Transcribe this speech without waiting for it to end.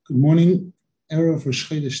Good morning, Erev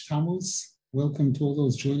Rosh Chodesh Tammuz. Welcome to all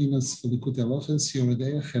those joining us for Likutey Halakhos, Yoreh,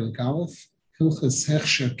 Deah, Hilkhos,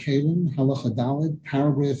 Hechsher, Keylim, Halakha Daled,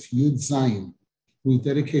 paragraph Yud Zayin. We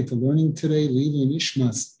dedicate the learning today, Leili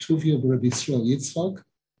Nishmas, Tuvia B'Rabbi Yisrael Yitzchak,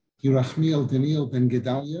 Yerachmiel Daniel Ben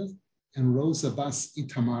Gedalia, and Rosa Bas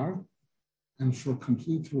Itamar, and for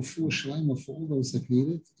complete refuah shalema for all those that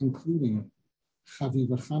need it, including Chavi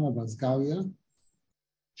Vachana Bas Galia,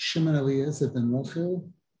 Shimon Eliezer Ben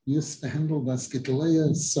Rochel, Yus Behendel Bas Gitleya,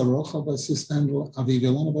 Sarocha Bas Yus Behendel,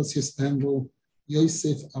 Avigalona Bas Yus Behendel,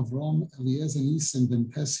 Yosef Avram Eliezer Nisan Ben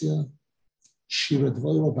Pesia, Shira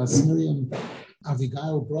Dvoira Bas Miriam,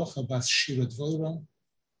 Avigail Brocha Bas Shira Dvoira,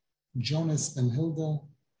 Jonas Ben Hilda,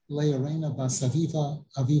 Leah Reina Bas Aviva,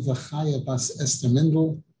 Aviva Chaya Bas Esther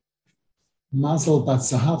Mendel, Mazel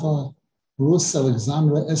Bas Zahava, Rus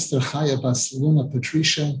Alexandra Esther Chaya Bas Luna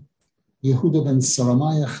Patricia, Yehuda Ben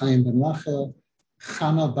Saramaya Chaim Ben Rachel,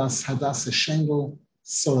 Chana Bas Hadassah Shengel,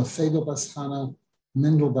 Sorafego Bas Chana,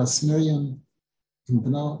 Mendel Bas Miriam,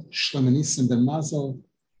 Ibna Shlemenisim Ben Mazel,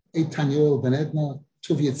 Eitan Yoel Ben Edna,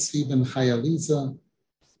 Tuvia Tzvi Ben Chaya Liza,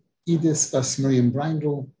 Edis Bas Miriam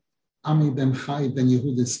Brindel, Ami Ben Chai Ben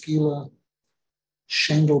Yehuda Skila,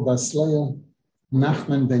 Shengel Bas Leah,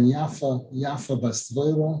 Nachman Ben Yafa, Yafa Bas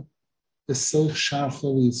Dvoira, Besoich Shar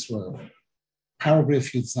Chol Yisrael.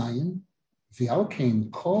 Paragraph Yud Zayin,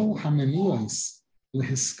 V'alkein kol hamenios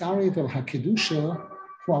lehiskari vel hakedusha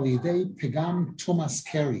hualidei pegam tumas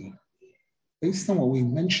keri. Based on what we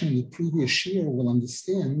mentioned in the previous year, we'll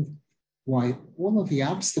understand why all of the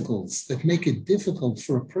obstacles that make it difficult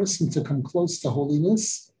for a person to come close to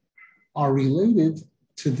holiness are related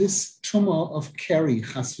to this tumah of keri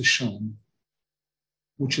chas v'shalom,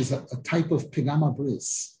 which is a type of pegama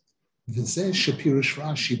bris. V'zeh shepirush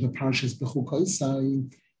Rashi b'parshas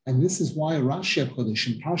b'chukoisai. And this is why Rashi HaKodesh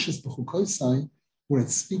in Parshas B'chukoisai, where it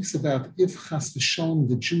speaks about if chas v'shalom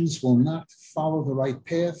the Jews will not follow the right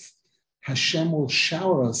path, Hashem will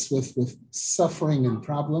shower us with suffering and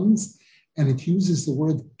problems. And it uses the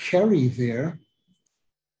word keri there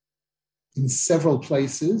in several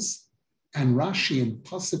places. And Rashi in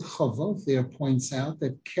Pasuk Chavov there points out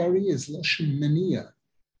that keri is lashon meniya,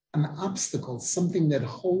 an obstacle, something that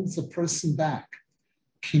holds a person back.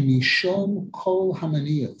 Kimishom kol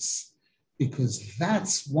hamaniyos, because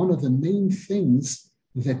that's one of the main things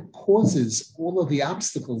that causes all of the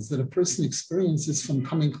obstacles that a person experiences from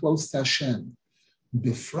coming close to Hashem.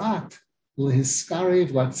 Bifrat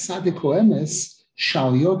lehiskarev latzadik oemes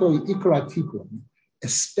shal yodo ikra tikun,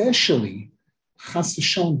 especially chas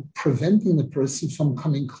v'shalom preventing the person from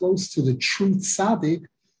coming close to the true tzaddik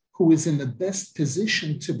who is in the best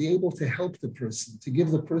position to be able to help the person, to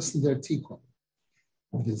give the person their tikkun.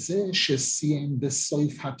 And this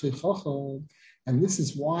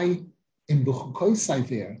is why in B'chukoisai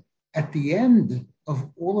there, at the end of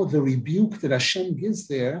all of the rebuke that Hashem gives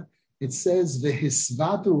there, it says,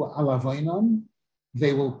 V'hisvadu alavainam,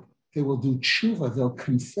 they will do tshuva, they'll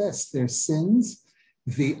confess their sins,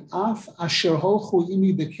 V'af asher holchu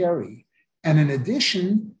imi bekeri, and in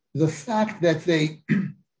addition, the fact that they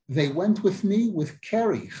went with me with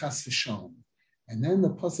keri, chas v'shalom. And then the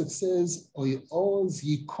pasuk says, "Oyoz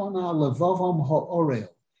yikona levavam ha'orel."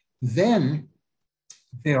 Then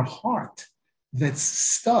their heart that's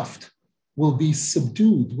stuffed will be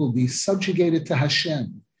subdued, will be subjugated to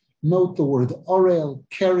Hashem. Note the word orel,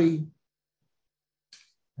 keri.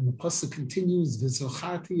 And the pasuk continues,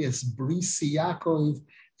 "V'zocharti es brisi Yaakov,"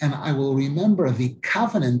 and I will remember the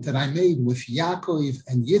covenant that I made with Yaakov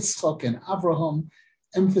and Yitzchak and Avraham,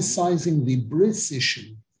 emphasizing the bris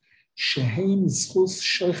issue. Shehem zchus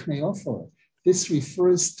shoichnei ofer. This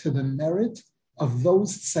refers to the merit of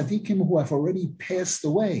those tzaddikim who have already passed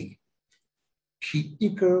away. Ki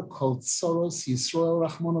ikar kol tzoros Yisrael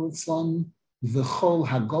rachmana litzlan v'chol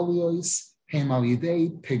hagolios hem al yidei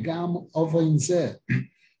pegam ovain zeh.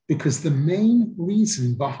 Because the main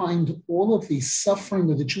reason behind all of the suffering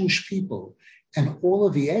of the Jewish people and all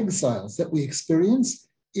of the exiles that we experience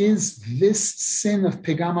is this sin of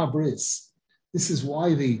pegama bris. This is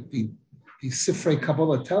why the Sifrei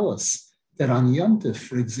Kabbalah tell us that on Yom Tov,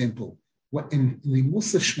 for example, in the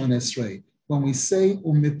Musaf Shmon Esrei, when we say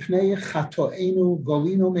 "Umipnei chatoenu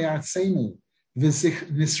golino me'artzenu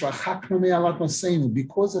v'nisrachaknu me'alat noseinu,"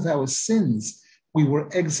 because of our sins, we were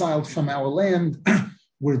exiled from our land,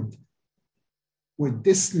 we're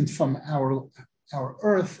distant from our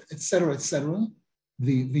earth, etc., etc.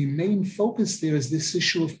 The main focus there is this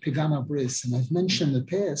issue of pegama bris, and I've mentioned in the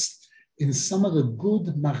past, in some of the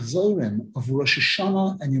good machzorim of Rosh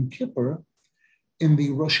Hashanah and Yom Kippur, in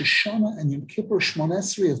the Rosh Hashanah and Yom Kippur Shmon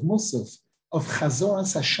Esrei of Musaf, of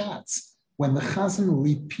Chazoras Hashatz, when the Chazan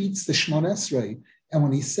repeats the Shemon Esrei, and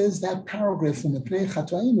when he says that paragraph from the Pnei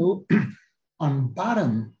Chatoinu, on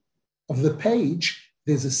bottom of the page,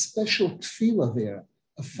 there's a special tefillah there,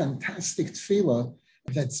 a fantastic tefillah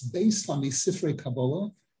that's based on the Sifrei Kabbalah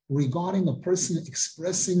regarding a person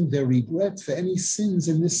expressing their regret for any sins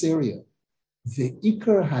in this area. The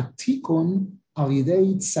Iker Hatikun al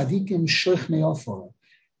Yidei Tzadikim Shoichnei Ofor.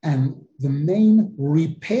 And the main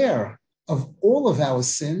repair of all of our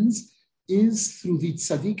sins is through the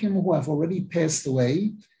tzaddikim who have already passed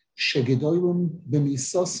away, shegedolim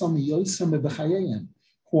b'misosam yosem b'chayim,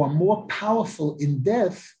 who are more powerful in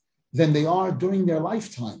death than they are during their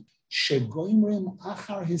lifetime. Shegoimrim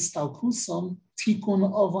achar histalkusam tikun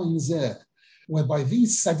avon zeh, whereby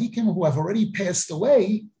these tzaddikim who have already passed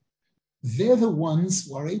away, they're the ones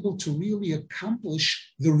who are able to really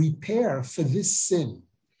accomplish the repair for this sin.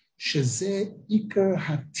 Shezeh ikar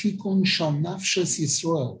hatikun shal nafshas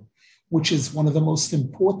Yisrael, which is one of the most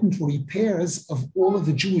important repairs of all of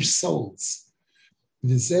the Jewish souls.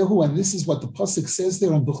 V'zehu, and this is what the pasuk says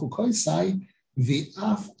there in B'chukoisai,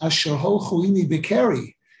 v'af asher holchu ini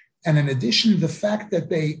bekeri. And in addition, the fact that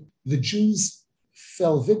the Jews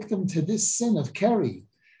fell victim to this sin of keri,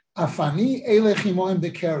 afani elech imoim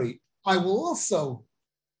bekeri, I will also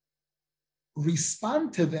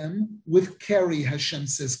respond to them with keri, Hashem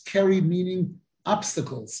says. Keri meaning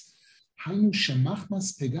obstacles.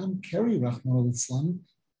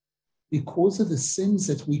 Because of the sins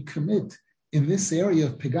that we commit in this area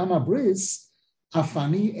of Pegam Abris,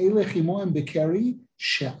 Afani Elech Imoim Bekeri,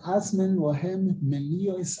 She'azmen Lohem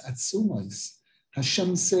Meniyos Atsumois.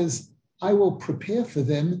 Hashem says, I will prepare for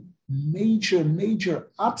them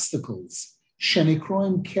major obstacles,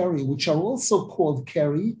 Shenikroim Keri, which are also called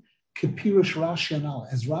Keri, Kepirish Rashi Anal,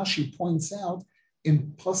 as Rashi points out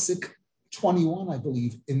in Pasuk 21, I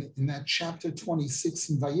believe, in that chapter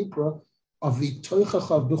 26 in Vayikra of the Toichach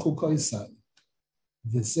of B'chukoisai.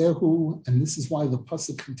 V'zehu, and this is why the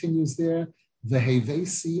pasuk continues there,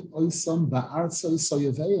 V'hevesi oisam ba'artzoi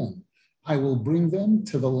soyeveim. I will bring them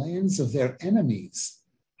to the lands of their enemies.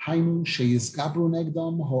 Hainu sheyizgabru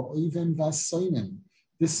negdam ha'oivim v'asoinim.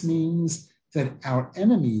 This means that our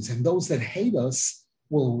enemies and those that hate us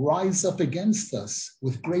will rise up against us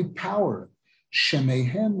with great power.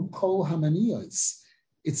 Shemehem kol hamaniyos.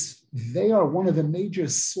 They are one of the major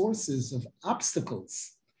sources of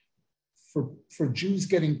obstacles for Jews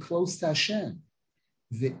getting close to Hashem.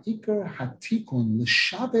 The ikar hatikun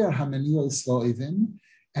l'shaber hamaniyos lo'ivim,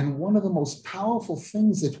 and one of the most powerful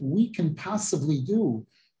things that we can possibly do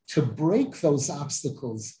to break those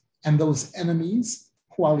obstacles and those enemies,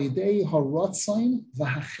 hualidei harotzain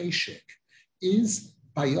v'hacheshek, is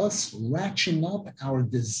by us ratcheting up our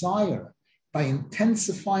desire, by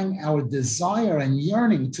intensifying our desire and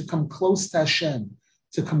yearning to come close to Hashem,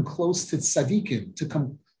 to come close to tzaddikim,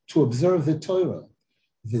 to observe the Torah.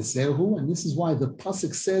 V'zehu, and this is why the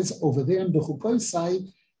pasuk says over there in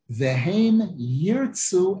B'chukoisai, V'heim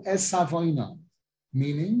yirtzu es avoinam,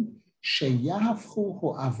 meaning sheyahafchu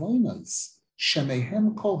hu avoinos,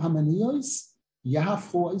 shemehem kol hamaniyos,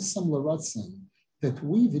 yahafchu esam l'ratzim, that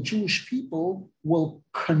we, the Jewish people, will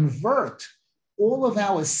convert all of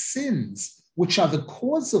our sins, which are the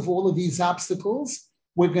cause of all of these obstacles,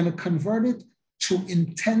 we're going to convert it to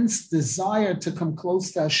intense desire to come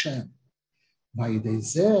close to Hashem.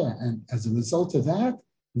 And as a result of that,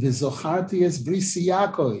 V'zocharti es brisi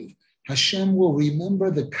Yaakov, Hashem will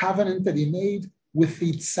remember the covenant that He made with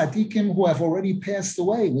the tzaddikim who have already passed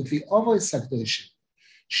away, with the Avos HaKadoshim.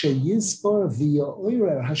 Sheyizbor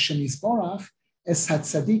v'yorer Hashem Yisborach es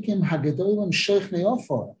hatzaddikim hagedolim shoichnei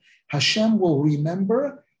ofor. Hashem will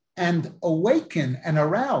remember and awaken and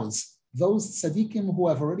arouse those tzaddikim who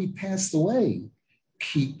have already passed away.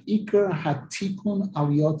 Ki ikar hatikun al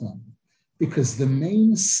yodam. Because the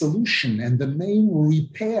main solution and the main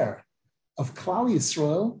repair of Klal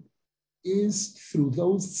Yisrael is through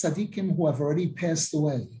those tzaddikim who have already passed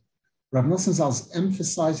away. Rav Nasan Zal is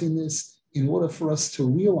emphasizing this in order for us to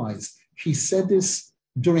realize. He said this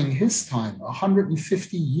during his time,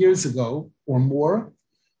 150 years ago or more.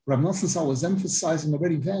 Rav Nasan Zal was emphasizing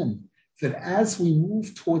already then that as we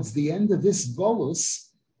move towards the end of this golus,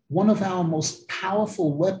 one of our most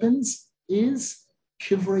powerful weapons is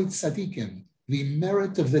kivrei tzaddikim, the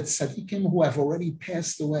merit of the tzaddikim who have already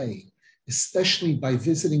passed away, especially by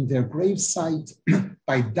visiting their gravesite,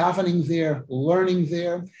 by davening there, learning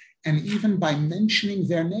there, and even by mentioning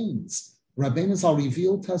their names. Rabbeinu Zal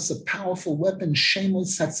revealed to us a powerful weapon,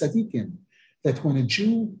 shemos hatzaddikim, that when a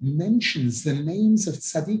Jew mentions the names of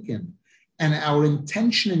tzaddikim, and our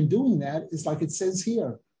intention in doing that is like it says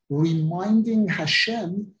here, reminding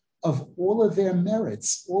Hashem of all of their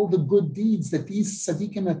merits, all the good deeds that these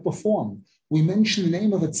tzaddikim have performed. We mention the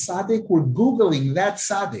name of a tzaddik, we're Googling that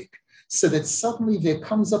tzaddik, so that suddenly there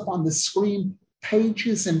comes up on the screen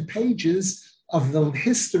pages and pages of the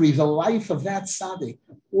history, the life of that tzaddik,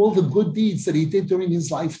 all the good deeds that he did during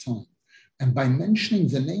his lifetime. And by mentioning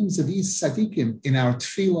the names of these tzaddikim in our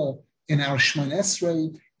tefillah, in our Shemon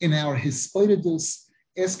Esrei, in our Hispoidus,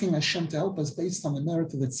 asking Hashem to help us based on the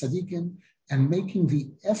merit of the tzaddikim, and making the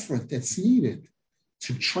effort that's needed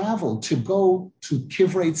to travel, to go to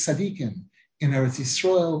Kivrei Tzaddikim in Eretz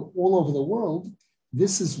Yisrael, all over the world,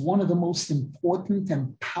 this is one of the most important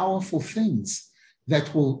and powerful things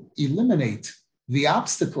that will eliminate the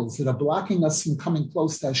obstacles that are blocking us from coming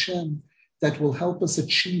close to Hashem, that will help us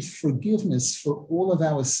achieve forgiveness for all of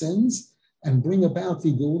our sins and bring about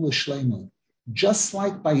the Geula Shlema. Just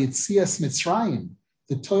like by Yetzias Mitzrayim,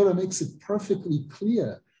 the Torah makes it perfectly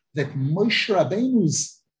clear that Moshe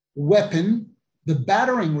Rabbeinu's weapon, the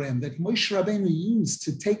battering ram that Moshe Rabbeinu used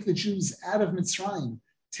to take the Jews out of Mitzrayim,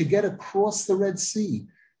 to get across the Red Sea,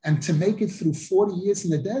 and to make it through 40 years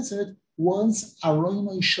in the desert, was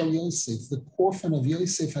Aronai Shel Yosef, the coffin of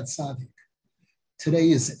Yosef HaTzadik.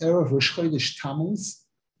 Today is Erev Rosh Chodesh Tammuz,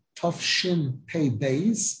 Tov Shin Pei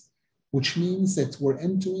Beis, which means that we're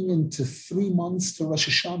entering into 3 months to Rosh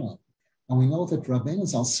Hashanah. And we know that Rabbeinu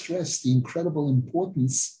Zal stressed the incredible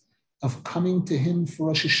importance of coming to him for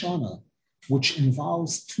Rosh Hashanah, which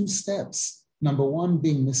involves 2 steps. Number 1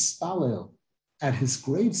 being mispalel at his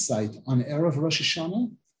gravesite on Erev Rosh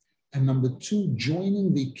Hashanah, and number 2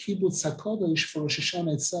 joining the Kibbutz HaKodesh for Rosh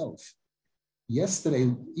Hashanah itself.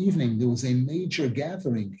 Yesterday evening, there was a major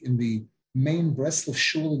gathering in the main Breslov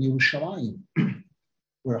Shul in Yerushalayim,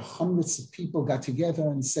 where hundreds of people got together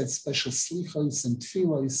and said special slichos and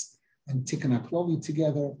tefillos and tikkun haklovi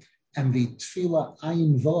together, and the tefillah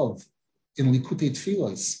Ayin Vav in Likutey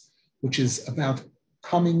Tefillos, which is about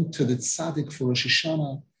coming to the tzaddik for Rosh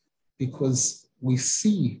Hashanah, because we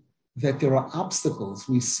see that there are obstacles.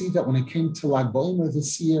 We see that when it came to Lag BaOmer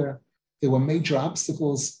this year, there were major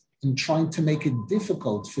obstacles in trying to make it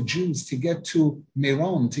difficult for Jews to get to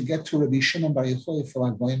Meron, to get to Rabbi Shimon Bar Yochai for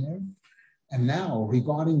Lag BaOmer. And now,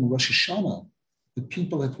 regarding Rosh Hashanah, the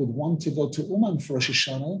people that would want to go to Uman for Rosh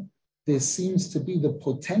Hashanah, there seems to be the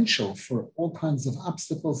potential for all kinds of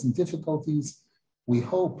obstacles and difficulties. We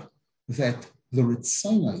hope that the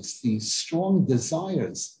ritzonos, the strong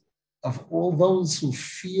desires of all those who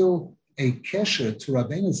feel a kesher to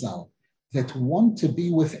Rabbeinu Zal, that want to be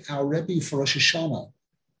with our Rebbe for Rosh Hashanah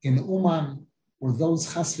in Uman, or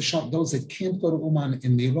those chas v'shalom, those that can't go to Uman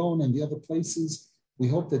in Meron and the other places, we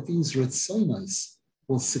hope that these ritzonos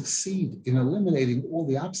will succeed in eliminating all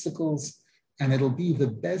the obstacles, and it'll be the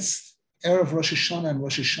best Erev Rosh Hashanah and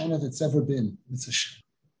Rosh Hashanah that's ever been.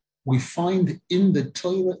 We find in the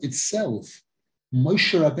Torah itself,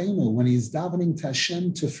 Moshe Rabbeinu, when he's davening to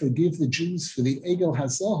Hashem to forgive the Jews for the Egel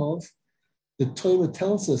HaZohov, the Torah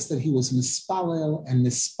tells us that he was mispalel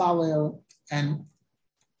and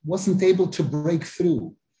wasn't able to break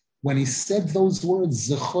through. When he said those words,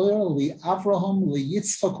 Zechor li Avraham li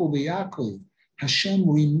Yitzchak li Yaakov, Hashem,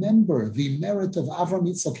 remember the merit of Avram,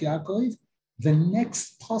 Yitzchak, Yaakov. The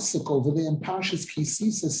next pasuk over there in Parshas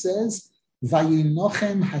Kisisa says,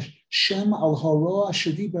 Vayinochem Hashem al haro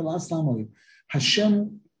asher diber l'aslamoi.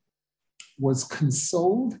 Hashem was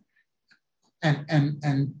consoled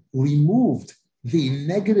and removed the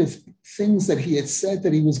negative things that he had said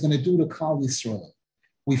that he was going to do to Klal Yisrael.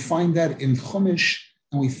 We find that in Chumash,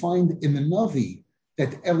 and we find in the Navi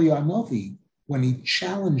that Eliyahu Navi, when he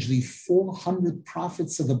challenged the 400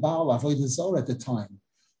 prophets of the Baal Avodah Zarah at the time,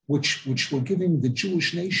 which were giving the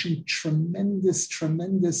Jewish nation tremendous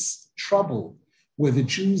trouble, where the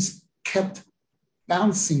Jews kept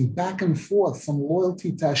bouncing back and forth from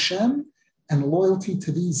loyalty to Hashem and loyalty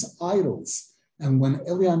to these idols. And when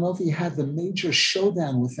Eliyahu Navi had the major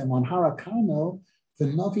showdown with them on Har HaKarmel, the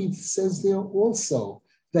Navi says there also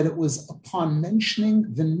that it was upon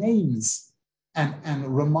mentioning the names and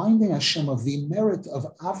reminding Hashem of the merit of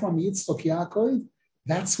Avram, Yitzchak, Yaakov,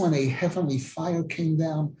 that's when a heavenly fire came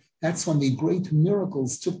down. That's when the great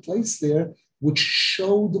miracles took place there, which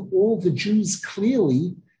showed all the Jews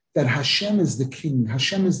clearly that Hashem is the king.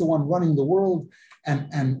 Hashem is the one running the world,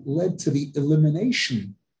 and led to the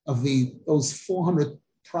elimination of those 400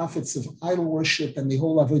 prophets of idol worship and the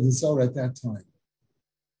whole Avodah Zarah at that time.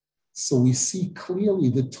 So we see clearly,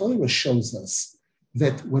 the Torah shows us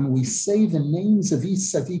that when we say the names of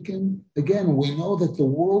these tzaddikim, again, we know that the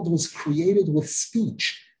world was created with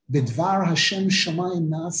speech. Bidvar Hashem Shamayim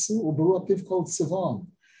Nasu Ubaru Apiv called Sivan.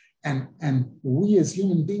 And we as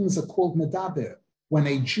human beings are called medaber. When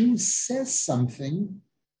a Jew says something,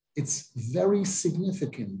 It's very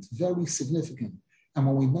significant, very significant. And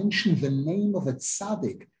when we mention the name of a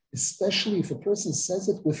tzaddik, especially if a person says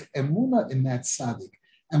it with emunah in that tzaddik,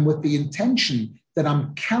 and with the intention that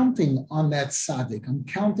I'm counting on that tzaddik, I'm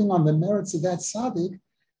counting on the merits of that tzaddik,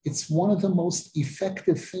 it's one of the most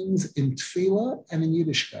effective things in tefillah and in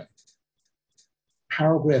Yiddishkeit.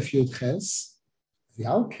 Paragraph Hilkhos,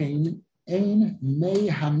 V'alkein ein mei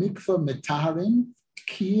hamikvah metaharin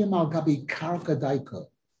kiyim al gabi karka daika.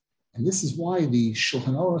 And this is why the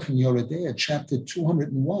Shulchan Aruch in Yoreh, chapter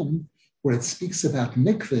 201, where it speaks about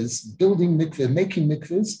mikvahs, building mikvah, making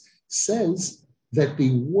mikvahs, says that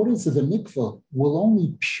the waters of the mikvah will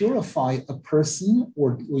only purify a person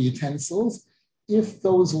or utensils if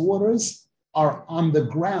those waters are on the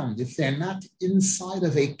ground, if they're not inside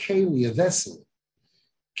of a keli, a vessel.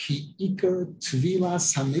 Ki ikar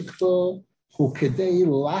tvilas hamikvah hu kedei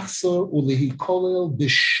lachzor ulehikolel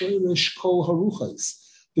b'sheresh kol haruchos.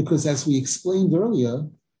 Because as we explained earlier,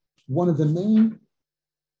 one of the main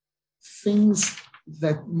things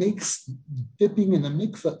that makes dipping in a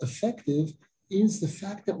mikveh effective is the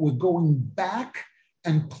fact that we're going back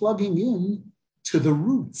and plugging in to the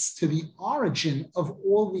roots, to the origin of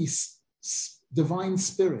all these divine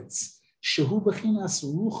spirits. Shehu b'chinas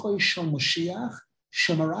ruchoi shel Moshiach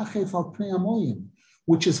shemarachef al pnei hamoyim,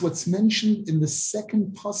 which is what's mentioned in the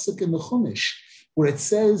second pasuk in the Chumash, where it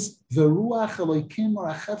says "Veruach Elokim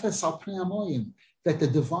marachefes al pnei hamoyim," that the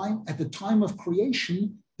divine, at the time of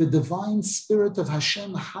creation, the divine spirit of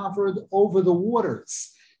Hashem hovered over the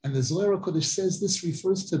waters. And the Zohar Kodesh says this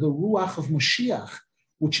refers to the Ruach of Mashiach,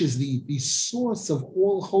 which is the source of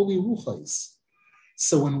all holy Ruchos.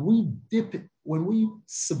 So when we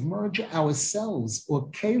submerge ourselves or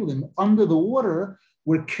Keylim under the water,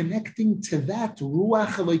 we're connecting to that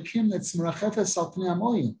Ruach Elokim that's Merachefes al Pnei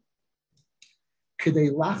Hamoyim. Kedei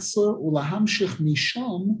lachzor ulahamshich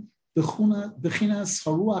misham b'chinas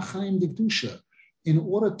haruach chaim d'kedusha, in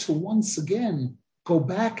order to once again go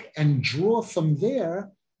back and draw from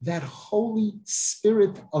there that holy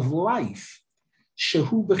spirit of life,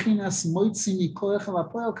 shehu b'chinas moitzi mikoach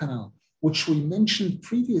alapoel kanal, which we mentioned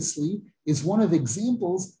previously is one of the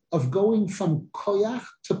examples of going from koyach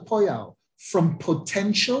to poyal, from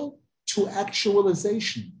potential to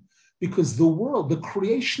actualization. Because the world, the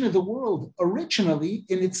creation of the world, originally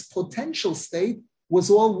in its potential state was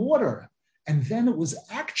all water. And then it was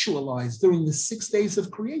actualized during the 6 days of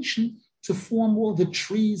creation to form all the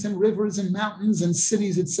trees and rivers and mountains and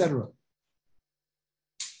cities, etc.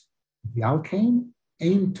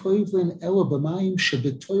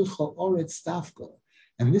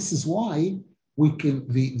 And this is why we can,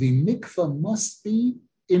 the mikvah must be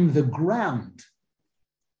in the ground.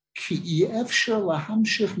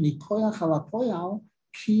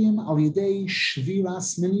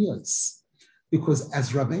 Because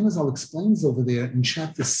as Rabbeinu Zal explains over there in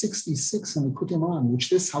chapter 66 in Likutey, which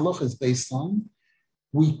this Halakha is based on,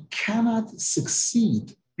 we cannot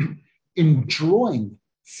succeed in drawing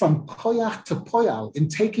from koyach to poyal, in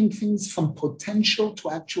taking things from potential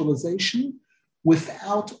to actualization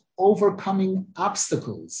without overcoming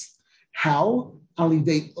obstacles. How? By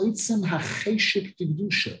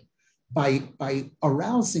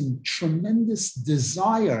arousing tremendous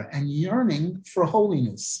desire and yearning for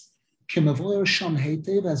holiness. As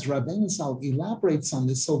Rabbeinu Zal elaborates on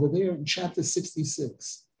this over there in chapter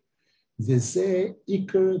 66. And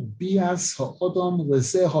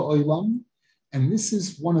this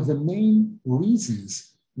is one of the main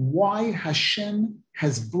reasons why Hashem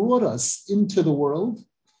has brought us into the world,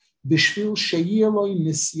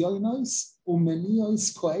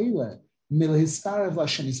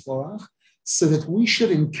 so that we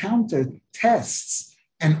should encounter tests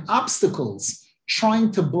and obstacles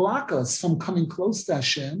trying to block us from coming close to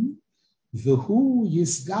Hashem.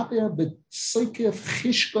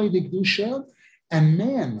 And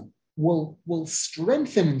man will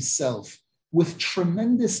strengthen himself with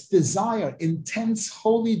tremendous desire, intense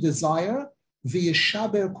holy desire,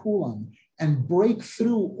 v'yeshaber kulam, and break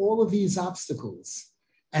through all of these obstacles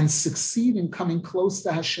and succeed in coming close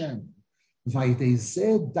to Hashem. And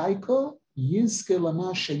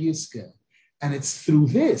it's through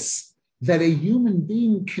this that a human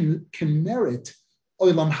being can merit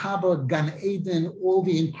Olam Haba, Gan Eden, all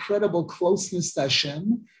the incredible closeness to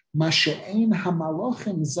Hashem,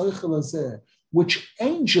 which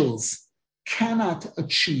angels cannot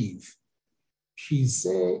achieve.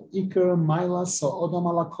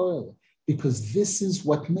 Because this is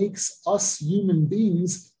what makes us human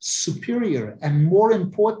beings superior and more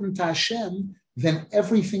important to Hashem than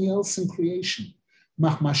everything else in creation.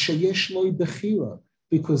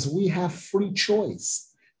 Because we have free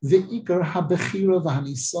choice. Ve'ikar habechira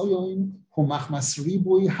v'hanisoyon humachmas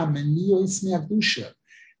ribui hamenios me'akdusha.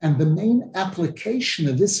 And the main application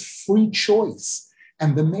of this free choice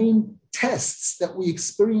and the main tests that we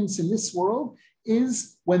experience in this world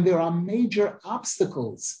is when there are major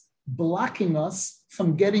obstacles blocking us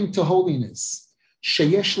from getting to holiness.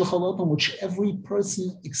 Sheyesh l'cholot, which every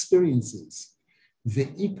person experiences.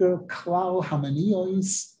 Ve'ikar klal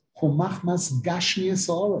hamanios humachmas gashmias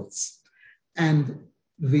haaretz. And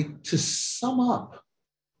to sum up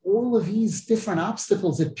all of these different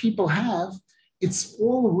obstacles that people have, it's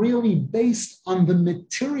all really based on the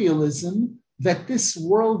materialism that this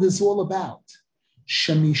world is all about.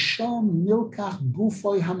 Shemisham milkach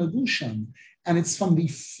gufoy hamadusham. And it's from the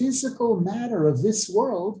physical matter of this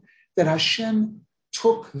world that Hashem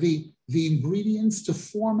took the ingredients to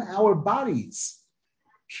form our bodies.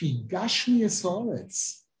 Ki gashmias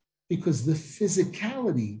haaretz, because the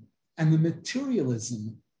physicality and the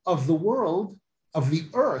materialism of the world, of the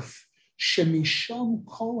earth, shemisham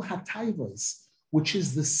kol hatayvos, which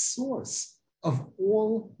is the source of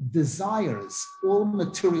all desires, all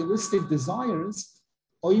materialistic desires,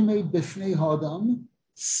 oimei b'fnei ha'adam,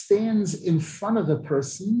 stands in front of the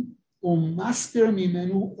person, umastir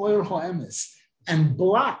mimenu oyer ha'emes, and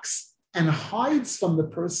blocks and hides from the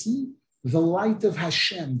person the light of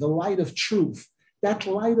Hashem, the light of truth. That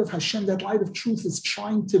light of Hashem, that light of truth is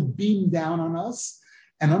trying to beam down on us,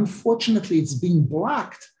 and unfortunately it's being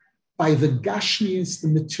blocked by the gashmias, the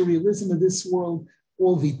materialism of this world,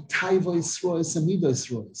 all the taivos rois and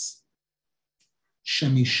midos rois.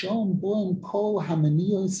 Shemishon boim kol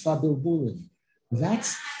hamanios vabilbulim.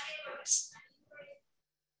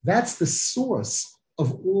 That's the source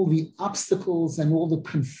of all the obstacles and all the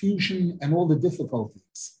confusion and all the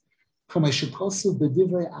difficulties. As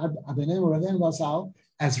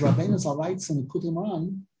Rabbeinu Zal writes in the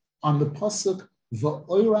Likutey on the pasuk,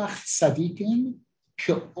 "V'oirach tzadikim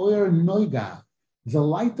ke'oir noiga." The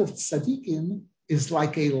light of tzadikim is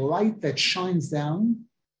like a light that shines down.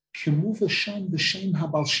 And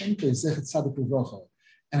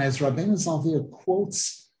as Rabbeinu Zal there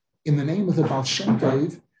quotes in the name of the Baal Shem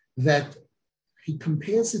Tov, that he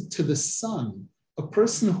compares it to the sun. A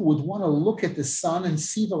person who would want to look at the sun and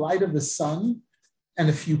see the light of the sun, and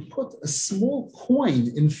if you put a small coin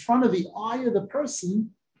in front of the eye of the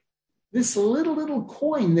person, this little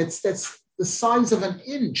coin that's the size of an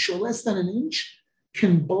inch or less than an inch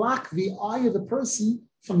can block the eye of the person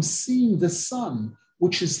from seeing the sun,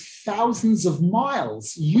 which is thousands of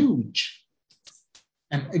miles, huge.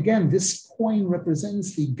 And again, this coin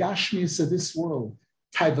represents the gashmius of this world,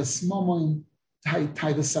 taivas mamon,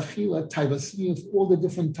 taivas achila, taivas niyuf, all the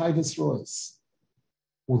different taivas rois.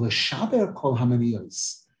 U'l'shaber kol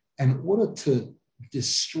hamaniyos, in order to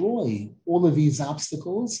destroy all of these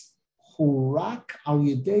obstacles, hurak al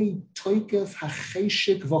yedei toikef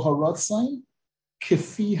hacheshik v'haratzain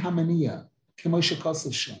kefi hamaniya, k'moshe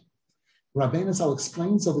kosav shem. Rabbeinu Zal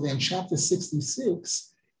explains over there in chapter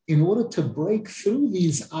 66, in order to break through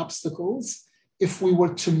these obstacles, if we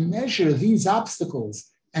were to measure these obstacles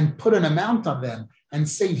and put an amount on them and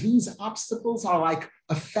say these obstacles are like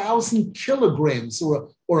 1,000 kilograms or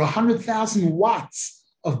 100,000 watts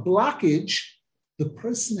of blockage, the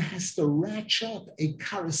person has to ratchet up a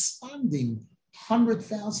corresponding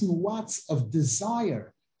 100,000 watts of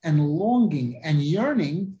desire and longing and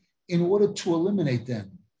yearning in order to eliminate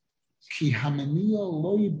them. Because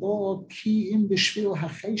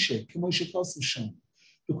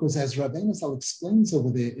as Rabbeinu Zal explains over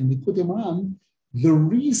there in Likutey, the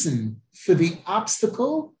reason for the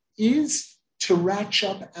obstacle is to ratchet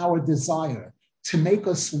up our desire, to make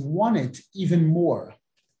us want it even more.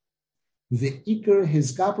 The ikar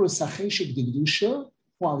his gabrus hacheshik digdusha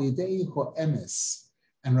qualidei ho'emes.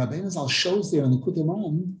 And Rabbeinu Zal shows there in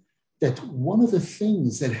Likutey that one of the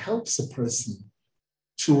things that helps a person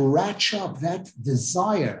to ratchet up that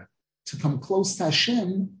desire to come close to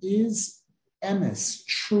Hashem is emes,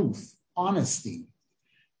 truth, honesty.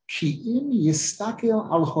 Ki'im yistakel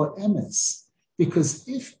al ho'emes, because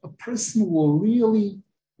if a person will really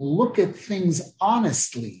look at things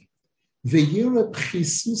honestly, ve'yireh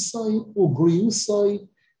pchisusai ugriusai,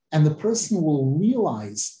 and the person will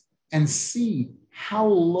realize and see how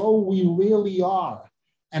low we really are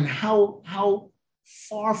and how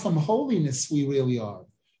far from holiness we really are.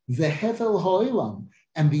 The hevel ha'olam,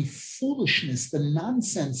 and the foolishness, the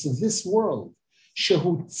nonsense of this world,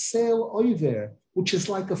 shehu tzel oiver, which is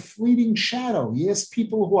like a fleeting shadow. Yes,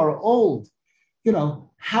 people who are old,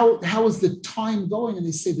 how is the time going? And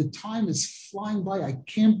they say the time is flying by. I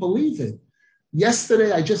can't believe it.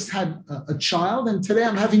 Yesterday I just had a child, and today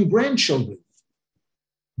I'm having grandchildren.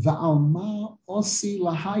 Va'alma osi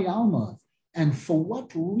lahai alma. And for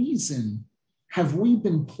what reason have we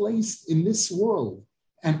been placed in this world?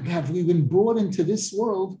 And have we been brought into this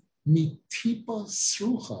world mitipa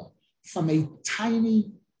srucha, from a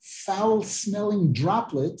tiny, foul-smelling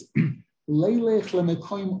droplet, leilech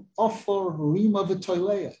lemekoim ofor rima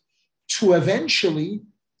v'toileya, to eventually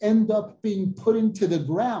end up being put into the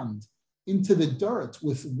ground, into the dirt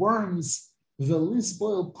with worms.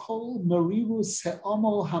 V'lisboil kol marirus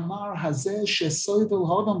he'omol hamar hazeh shesoivel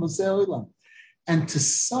hodam v'zeh olam, and to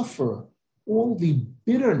suffer all the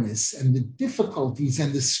bitterness and the difficulties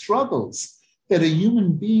and the struggles that a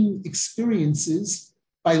human being experiences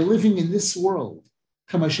by living in this world.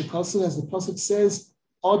 Kamashikosu, as the pasuk says,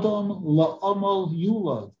 Adam la'amal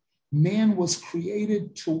yulad, man was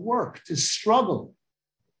created to work, to struggle.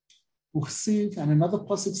 Uchsiv, and another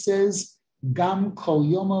pasuk says, Gam kol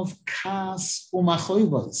yomov kas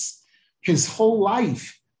u'machoivos. His whole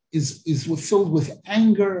life is filled with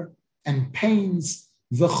anger and pains,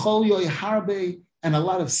 v'chol yoy harbe, and a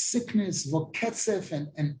lot of sickness, v'ketzef,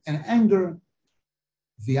 and anger.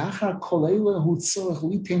 V'achar kol eila hu tzorech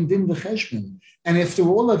litem din v'cheshbon. And after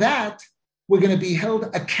all of that, we're going to be held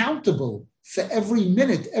accountable for every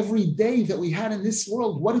minute, every day that we had in this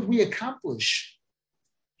world. What did we accomplish?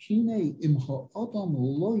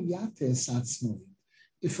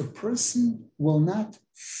 If a person will not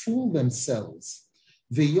fool themselves,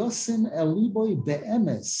 and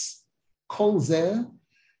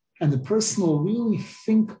the person will really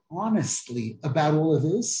think honestly about all of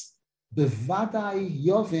this, the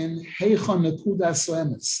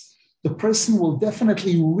person will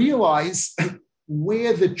definitely realize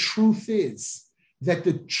where the truth is, that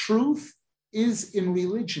the truth is in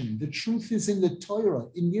religion, the truth is in the Torah,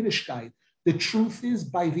 in Yiddishkeit, the truth is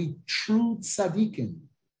by the true tzaddikim.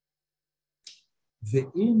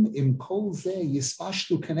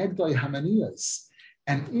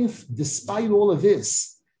 And if, despite all of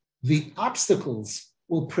this, the obstacles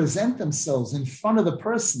will present themselves in front of the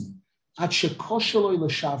person, to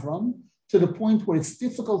the point where it's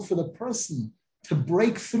difficult for the person to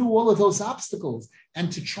break through all of those obstacles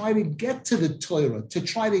and to try to get to the Torah, to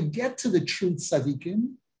try to get to the true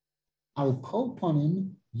tzaddikim, al kol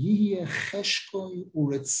panim yihye cheshkoi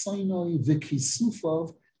uretzoinoi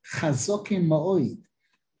v'kisufov chazokim ma'oid.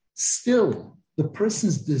 Still, the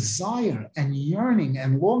person's desire and yearning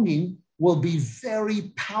and longing will be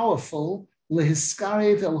very powerful,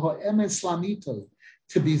 lehiskarev el ha'emes lamito,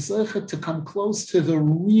 to be zeicha, to come close to the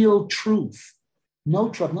real truth.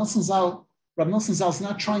 Note, Rav Nasan Zal is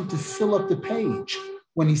not trying to fill up the page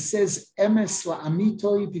when he says emes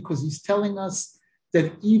la'amitoi, because he's telling us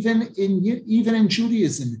that even in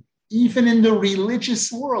Judaism, even in the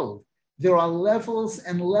religious world, there are levels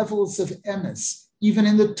and levels of emes. Even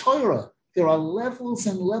in the Torah, there are levels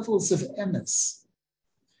and levels of emes.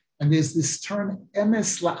 And there's this term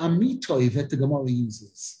emes la'amitoi that the Gemara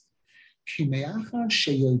uses.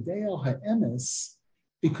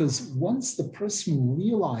 Because once the person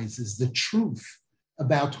realizes the truth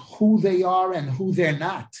about who they are and who they're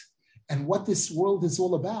not, and what this world is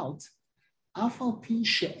all about,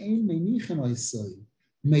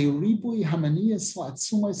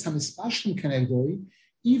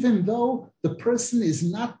 even though the person is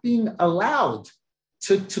not being allowed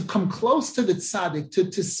to come close to the tzaddik,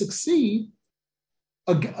 to succeed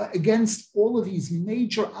against all of these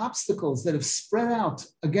major obstacles that have spread out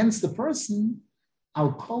against the person,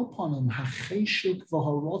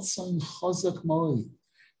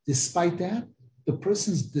 despite that, the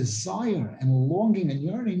person's desire and longing and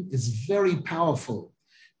yearning is very powerful.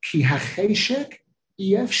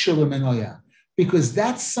 Because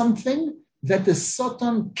that's something that the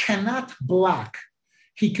Satan cannot block.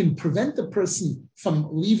 He can prevent the person from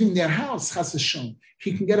leaving their house, chas v'shalom.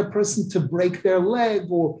 He can get a person to break their leg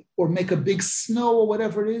or make a big snow or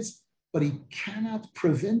whatever it is, but he cannot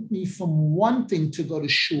prevent me from wanting to go to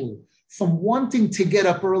shul, from wanting to get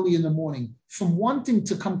up early in the morning, from wanting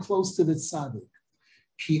to come close to the tzaddik.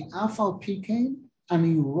 Ki afal pikein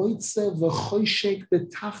ani roitze v'choshek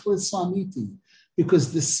betachlis amiti. Because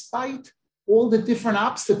despite all the different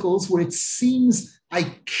obstacles where it seems I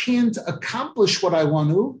can't accomplish what I want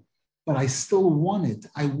to, but I still want it.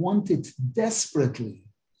 I want it desperately.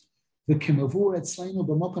 The kimavur etzleinu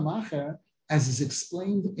b'mokom acher, as is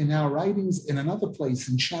explained in our writings in another place,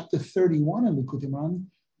 in chapter 31 of Likutey,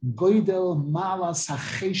 goydel malas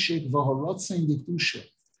hacheshek v'horotzen dikdusha.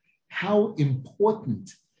 How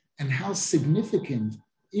important and how significant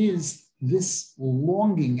is this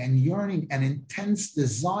longing and yearning and intense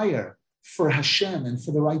desire for Hashem and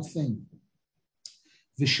for the right thing.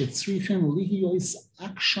 V'shetzrichen lihios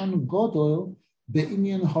akshan godol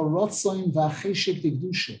be'inyan harotzoin v'acheshek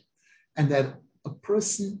degdusha, and that a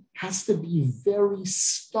person has to be very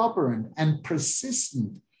stubborn and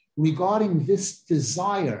persistent regarding this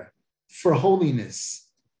desire for holiness.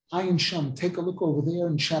 Ayin Sham, take a look over there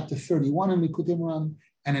in chapter 31 in Likutey,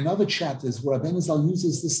 and in other chapters where Rabbeinu Zal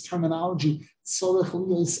uses this terminology, tzorech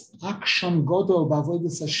liyos akshan godol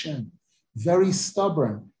b'avodas Hashem, very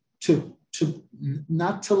stubborn, to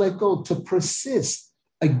not to let go, to persist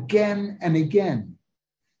again and again.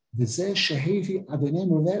 And this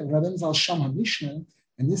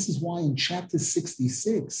is why in chapter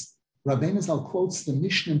 66, Rabbeinu Zal quotes the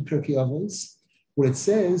Mishnah in Pirkei Avos, where it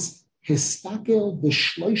says, Histakel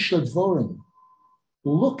b'shloisha dvorim.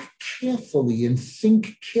 Look carefully and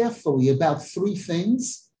think carefully about three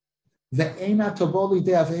things. Ve'ena tovoli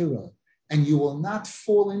de'avera, and you will not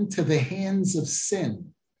fall into the hands of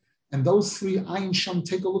sin. And those three, Ayin Sham,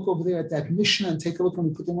 take a look over there at that Mishnah and take a look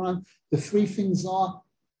on the The three things are,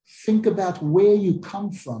 think about where you come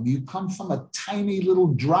from. You come from a tiny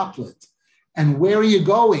little droplet. And where are you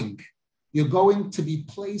going? You're going to be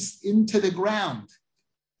placed into the ground.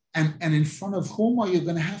 And in front of whom are you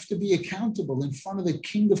going to have to be accountable? In front of the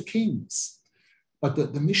King of Kings. But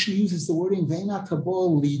the Mishnah uses the wording, Ve'ena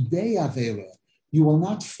tabol lidei avera. You will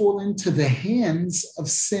not fall into the hands of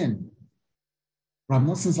sin. Rav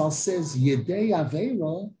Nasan Zal says, Yedei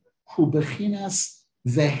avera hu bechinas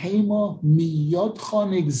vehema miyodcha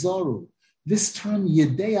nigzaru. This term,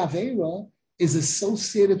 Yedei avera, is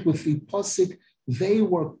associated with the pasuk, they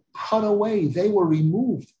were cut away, they were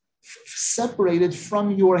removed, separated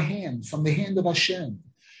from your hand, from the hand of Hashem.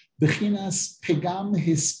 Bechinas pegam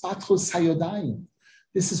hispatchus hayodayim.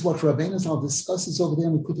 This is what Rabbeinu Zal discusses over there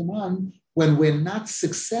in Likutey when we're not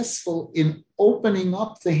successful in opening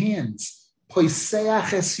up the hands.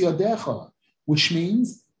 Poiseach es yodecha, which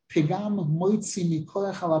means pegam moitzi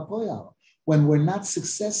mikoach halapoyal, when we're not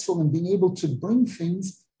successful in being able to bring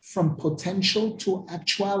things from potential to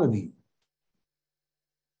actuality.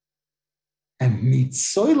 And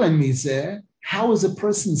mitzoylen mizeh, how is a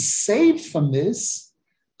person saved from this?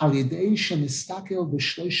 Al yedei shenistakel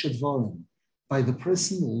b'shloisha dvorim, by the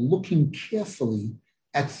person looking carefully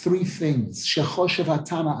at three things. Shechoshev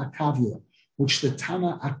Tana Akavya, which the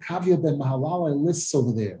Tana Akavya ben Mahalala lists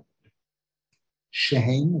over there.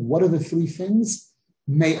 Shehem, what are the three things?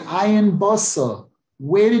 Me'ayin basa,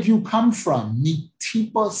 where did you come from?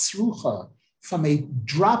 Mitipa srucha, from a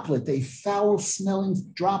droplet, a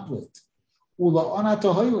foul-smelling droplet. Ula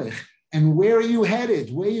onatohoylech, and where are you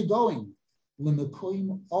headed? Where are you going?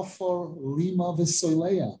 Lemekoim ofor rima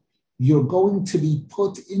v'soileya. You're going to be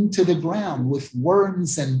put into the ground with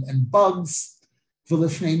worms and bugs. And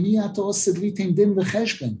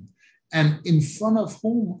in front of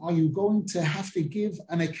whom are you going to have to give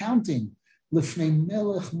an accounting? This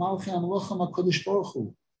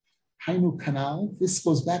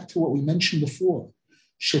goes back to what we mentioned before.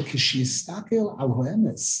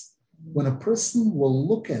 When a person will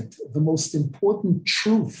look at the most important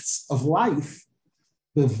truths of life,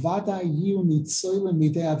 the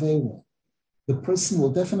person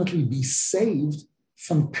will definitely be saved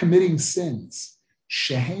from committing sins.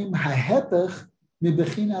 Sins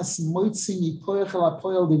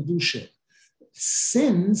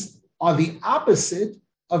are the opposite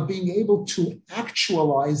of being able to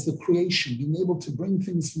actualize the creation, being able to bring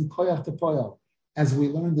things from koyach to poyal, as we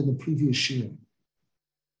learned in the previous year.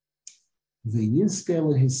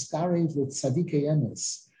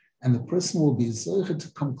 And the person will be zoche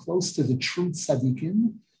to come close to the true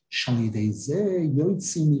tzadikim.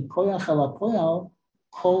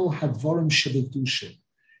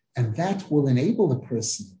 And that will enable the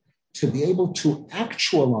person to be able to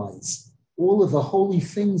actualize all of the holy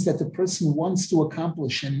things that the person wants to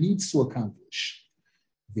accomplish and needs to accomplish.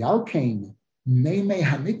 The alkain meimei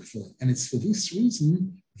hamikveh, and it's for this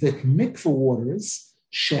reason that mikveh waters,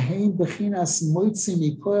 shehein bechinas moitzi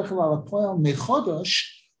mikoach lalapoel mechodosh,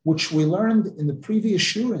 which we learned in the previous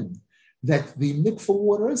shurim, that the mikveh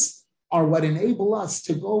waters are what enable us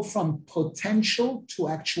to go from potential to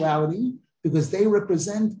actuality, because they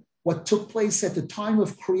represent what took place at the time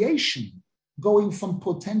of creation, going from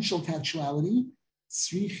potential to actuality.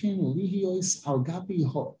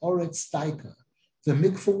 The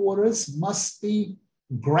mikveh waters must be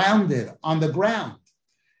grounded on the ground.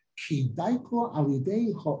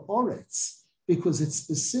 Because it's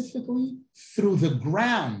specifically through the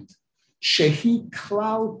ground, shehi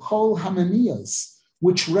klal kol hamaniyas,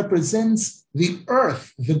 which represents the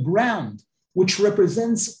earth, the ground, which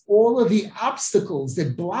represents all of the obstacles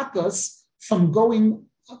that block us from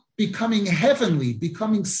becoming heavenly,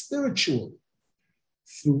 becoming spiritual.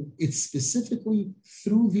 It's specifically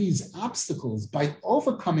through these obstacles, by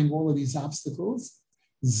overcoming all of these obstacles,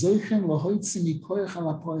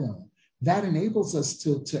 that enables us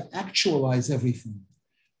to actualize everything.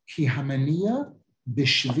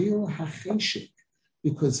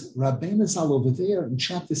 Because Rabbeinu Zal over there in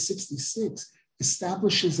chapter 66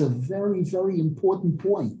 establishes a very, very important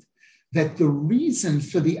point, that the reason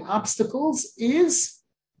for the obstacles is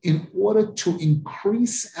in order to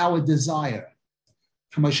increase our desire.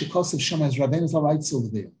 As Rabbeinu Zal writes over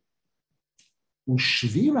there,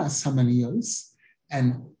 Ushviras hamaniyos,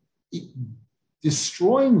 and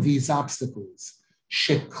destroying these obstacles,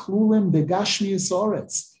 sheklulim begashmius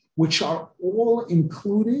oretz, which are all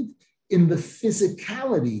included in the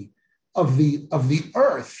physicality of the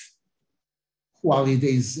earth. The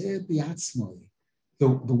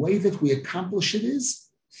way that we accomplish it is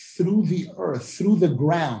through the earth, through the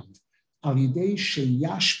ground. By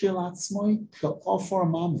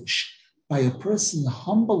a person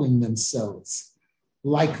humbling themselves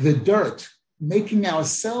like the dirt, making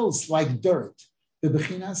ourselves like dirt. The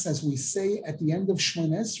Bechinas, as we say at the end of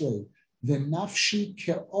Shmon Esrei, the nafshi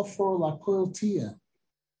ke'ofor lakol tia.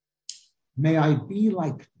 May I feel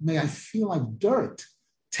like dirt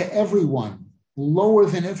to everyone, lower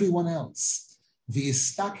than everyone else.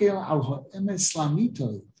 V'istakel al ha'emes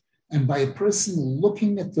lamitoy, and by a person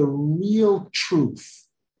looking at the real truth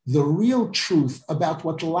about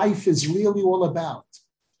what life is really all about.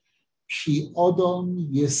 Ki odom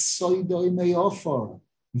yesoidoi me'ofor,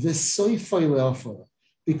 v'soifoi le'ofor.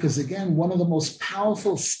 Because again, one of the most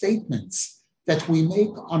powerful statements that we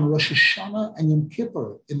make on Rosh Hashanah and Yom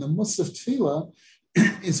Kippur in the Musaf Tefillah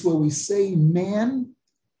is where we say man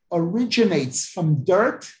originates from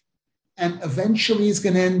dirt and eventually is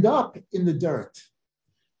going to end up in the dirt.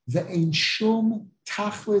 Ve'ein shum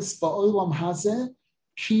tachlis ba'olam hazeh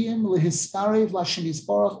kiyim lehisparev l'Hashem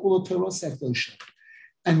yisbarach u'lotoros ekdosha.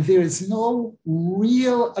 And there is no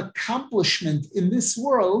real accomplishment in this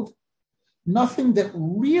world, nothing that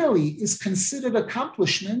really is considered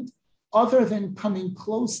accomplishment other than coming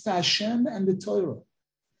close to Hashem and the Torah.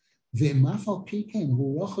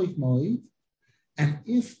 And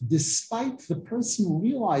if, despite the person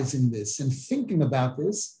realizing this and thinking about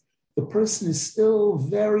this, the person is still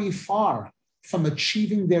very far from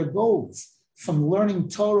achieving their goals, from learning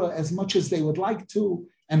Torah as much as they would like to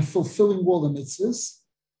and fulfilling all the mitzvahs,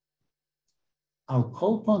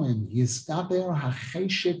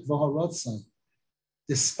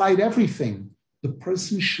 despite everything, the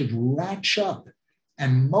person should ratchet up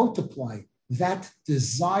and multiply that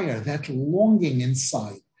desire, that longing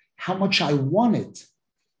inside, how much I want it.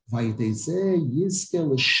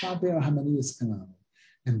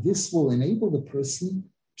 And this will enable the person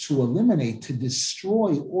to eliminate, to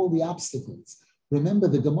destroy all the obstacles. Remember,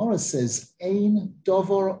 the Gemara says, Ein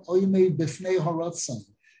dover oimed b'fnei haratzon.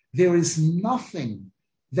 There is nothing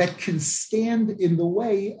that can stand in the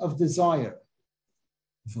way of desire.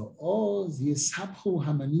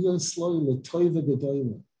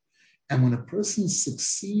 And when a person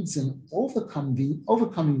succeeds in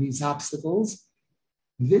overcoming these obstacles,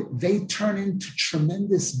 they turn into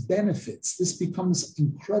tremendous benefits. This becomes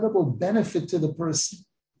incredible benefit to the person.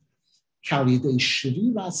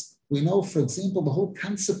 We know, for example, the whole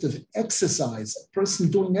concept of exercise, a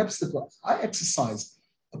person doing exercise,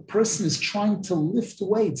 a person is trying to lift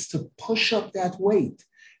weights, to push up that weight,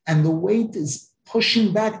 and the weight is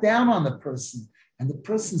pushing back down on the person, and the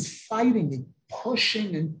person's fighting and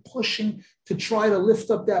pushing to try to lift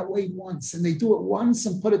up that weight once, and they do it once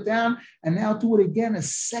and put it down, and now do it again a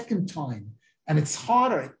second time, and it's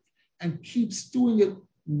harder, and keeps doing it.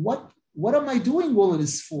 What am I doing all of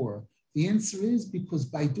this for? The answer is because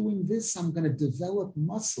by doing this, I'm going to develop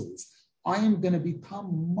muscles. I am going to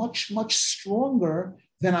become much, much stronger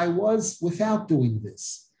than I was without doing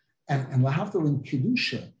this. And lahavdil in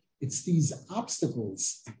Kedusha, it's these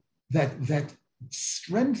obstacles that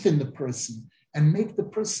strengthen the person and make the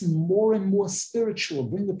person more and more spiritual,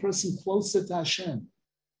 bring the person closer to Hashem.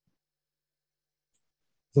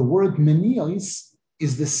 The word menios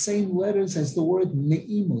is the same letters as the word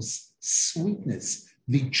neimus, sweetness,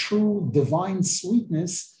 the true divine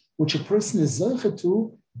sweetness, which a person is zeicha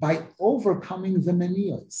to by overcoming the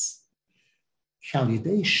menios.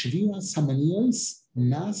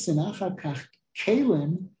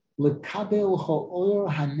 Keylim lekabel ha'or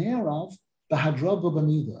hanerav b'hadraga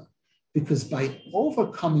b'mida. Because by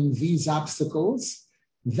overcoming these obstacles,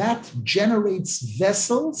 that generates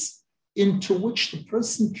vessels into which the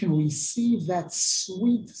person can receive that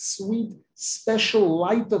sweet, sweet, special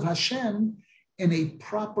light of Hashem in a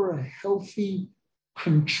proper, healthy,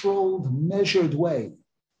 controlled, measured way.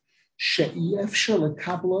 she'efshar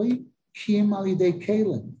lekabloi kiyum alidei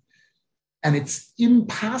Keylim. And it's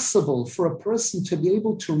impossible for a person to be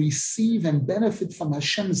able to receive and benefit from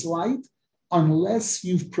Hashem's light unless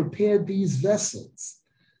you've prepared these vessels.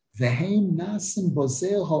 Ve'hem Nasan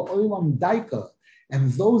bozer ha'olam daika.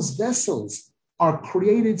 And those vessels are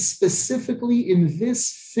created specifically in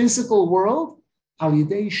this physical world al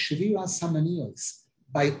yidei shviras hamaniyos,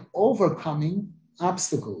 by overcoming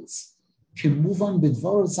obstacles. Kimuvan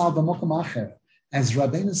b'dvar zal b'mokom acher, as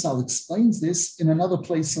Rabbeinu Zal explains this in another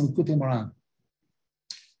place in Likutey Moran.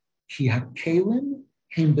 Ki hakelim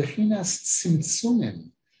hem bechinas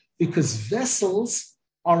tzimtzumim, because vessels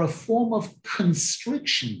are a form of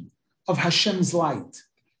constriction of Hashem's light.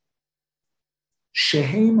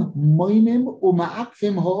 Shehem moinim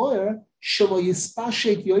uma'akvim ha'or shelo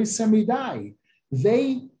yispashek yoyser midai.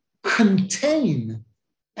 They contain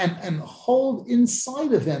and hold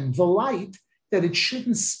inside of them the light that it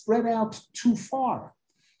shouldn't spread out too far,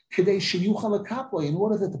 in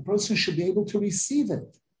order that the person should be able to receive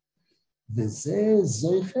it.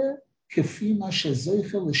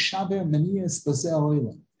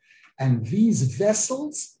 And these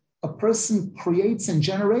vessels a person creates and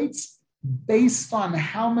generates based on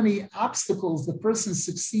how many obstacles the person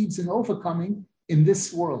succeeds in overcoming in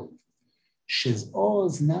this world.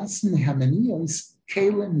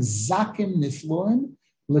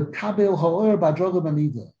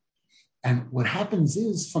 And what happens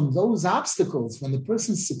is, from those obstacles, when the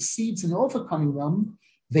person succeeds in overcoming them,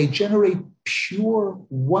 they generate pure,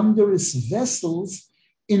 wondrous vessels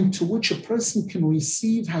into which a person can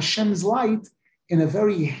receive Hashem's light in a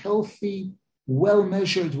very healthy,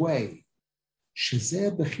 well-measured way.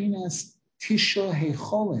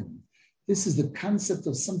 This is the concept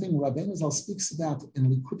of something Rabbeinu Zal speaks about in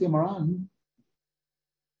Likutey Moran,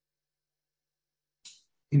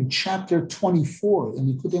 in chapter 24, in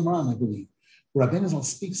Likutey Moran, I believe. Rabbeinu Zal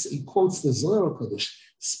speaks, he quotes the Zohar Kodesh,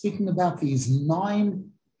 speaking about these 9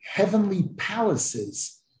 heavenly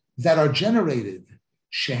palaces that are generated.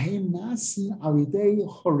 Shehem Nasan alidei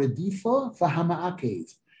horedifa v'hama'akev.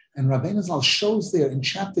 And Rabbeinu Zal shows there in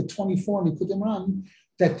chapter 24 in Likutey Moran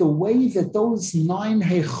that the way that those 9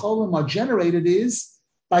 hecholim are generated is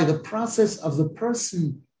by the process of the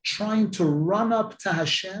person trying to run up to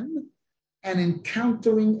Hashem and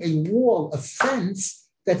encountering a wall, a fence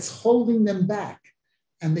that's holding them back.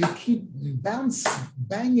 And they keep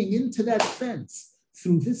banging into that fence.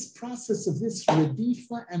 Through this process of this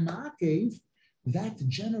redifa and ma'akev, that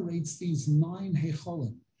generates these 9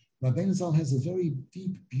 hecholim. Rabbeinu Zal has a very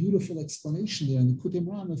deep, beautiful explanation there in the Likutey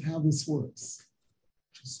Moran of how this works.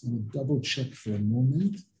 Just want to double check for a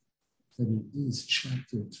moment that it is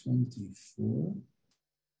chapter 24.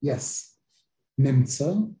 Yes,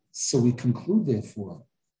 Memtza. So we conclude, therefore,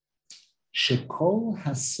 Shekol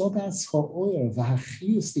hasobas ha'oyer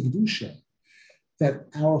v'hachiyus tikdusha, that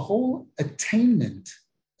our whole attainment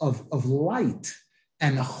of light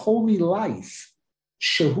and a holy life,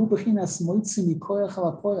 shehu b'chinas moitzi mikoyach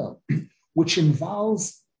halapoyel, which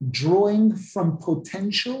involves drawing from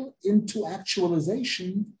potential into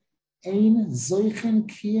actualization, ein zoichen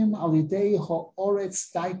kiyum alidei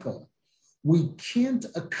ha'oretz daika. We can't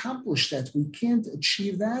accomplish that. We can't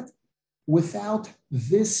achieve that without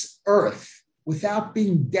this earth, without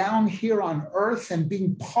being down here on earth and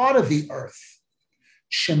being part of the earth.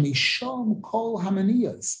 Shemishom kol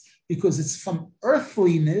hamaniyas, because it's from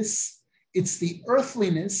earthliness, it's the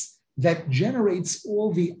earthliness that generates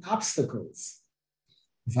all the obstacles.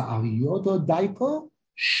 Va'al yodo daiko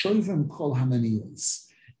shoivim kol hamaniyas.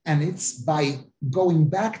 And it's by going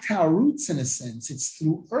back to our roots, in a sense, it's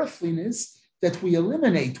through earthliness that we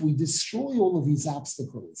eliminate, we destroy all of these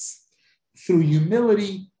obstacles. Through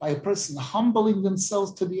humility, by a person humbling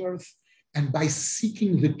themselves to the earth, and by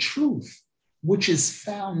seeking the truth, which is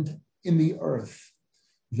found in the earth.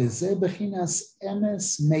 V'zeh bechinas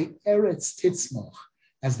emes me'eretz titzmoch.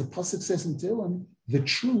 As the pasuk says in Tehillim, the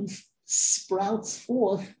truth sprouts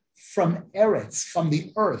forth from eretz, from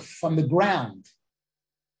the earth, from the ground.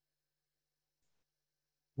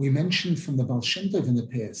 We mentioned from the Baal Shem Tov in the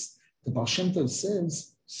past. The Baal Shem Tov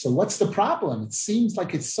says, so what's the problem? It seems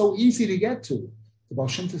like it's so easy to get to. The Baal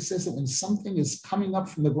Shem Tov says that when something is coming up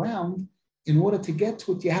from the ground, in order to get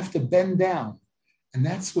to it, you have to bend down. And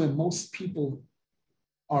that's where most people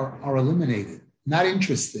are eliminated, not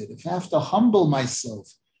interested. If I have to humble myself,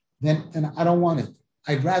 then I don't want it.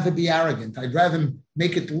 I'd rather be arrogant. I'd rather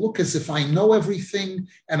make it look as if I know everything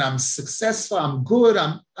and I'm successful, I'm good,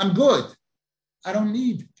 I'm good. I don't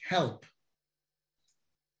need help.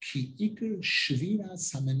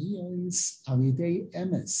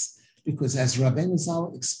 Because as Rabbeinu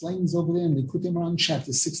Zal explains over there in Likutey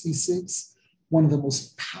chapter 66, one of the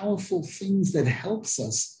most powerful things that helps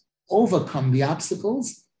us overcome the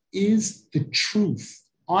obstacles is the truth,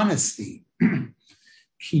 honesty.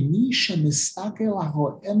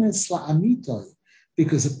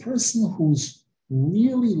 Because a person who's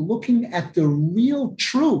really looking at the real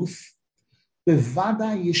truth,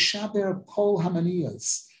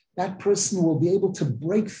 that person will be able to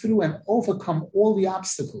break through and overcome all the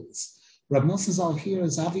obstacles. Rab Nasan Zal here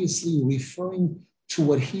is obviously referring to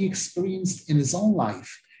what he experienced in his own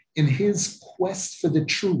life, in his quest for the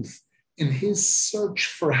truth, in his search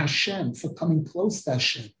for Hashem, for coming close to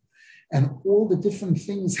Hashem, and all the different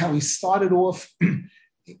things, how he started off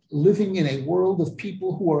living in a world of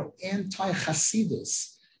people who were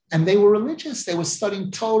anti-Hasidus, and they were religious, they were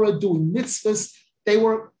studying Torah, doing mitzvahs, they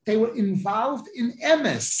were involved in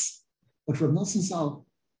emes. But Rab Nasan Zal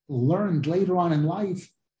learned later on in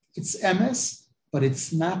life, it's emes, but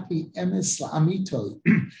it's not the emes la'amito.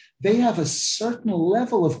 They have a certain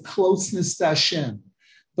level of closeness to Hashem,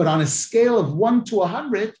 but on a scale of 1 to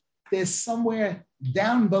 100, they're somewhere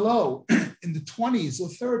down below in the 20s or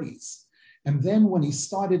 30s. And then when he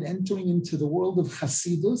started entering into the world of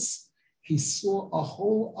Hasidus, he saw a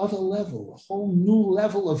whole other level, a whole new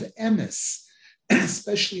level of emes,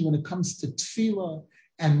 especially when it comes to tefillah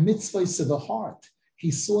and mitzvahs of the heart.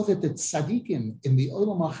 He saw that the tzaddikim in the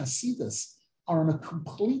Olam HaChasidus are on a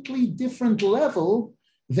completely different level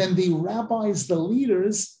than the rabbis, the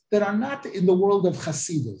leaders that are not in the world of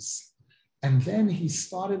Hasidus. And then he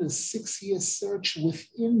started a 6-year search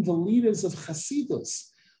within the leaders of Hasidus,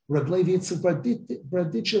 Reb Levi Yitzchak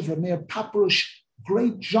Berditchev, Reb Meir Paparush,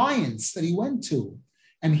 great giants that he went to.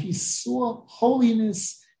 And he saw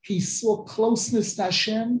holiness, he saw closeness to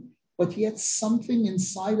Hashem, but yet something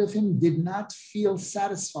inside of him did not feel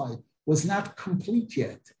satisfied, was not complete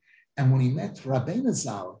yet. And when he met Rabbeinu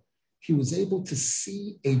Zal, he was able to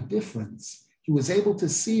see a difference. He was able to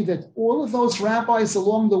see that all of those rabbis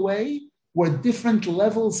along the way were different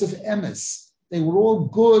levels of emes. They were all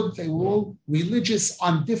good, they were all religious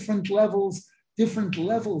on different levels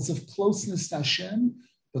of closeness to Hashem.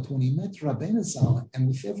 But when he met Rabbeinu Zal, and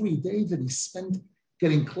with every day that he spent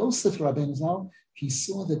getting closer to Rabbeinu Zal, he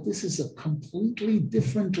saw that this is a completely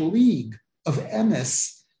different league of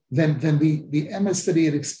emes than the emes that he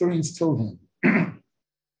had experienced till then.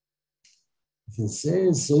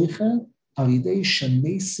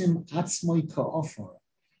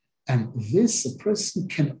 And this a person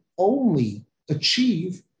can only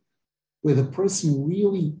achieve where the person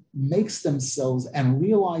really makes themselves and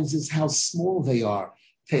realizes how small they are.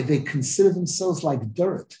 They consider themselves like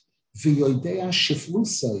dirt. And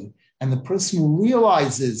the person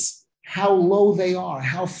realizes how low they are,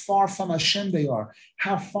 how far from Hashem they are,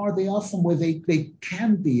 how far they are from where they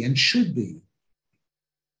can be and should be.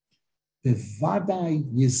 And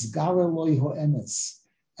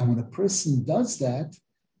when a person does that,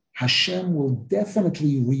 Hashem will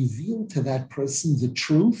definitely reveal to that person the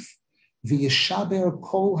truth, the yeshaber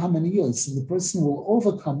kol hamaniyos, and the person will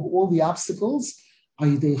overcome all the obstacles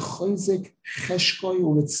through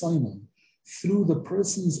the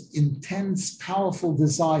person's intense, powerful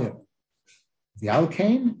desire. The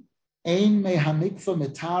alkain, ein mehamikva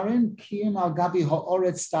metarin, kiyim al gabi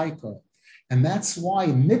ha'oretz daika. And that's why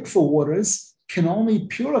mikvah waters can only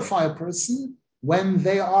purify a person when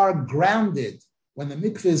they are grounded, when the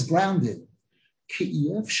mikveh is grounded.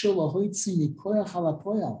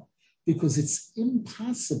 Because it's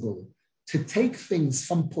impossible to take things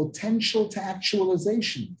from potential to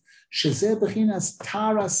actualization,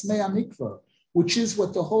 which is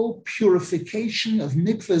what the whole purification of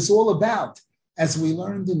mikveh is all about, as we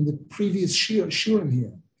learned in the previous shurim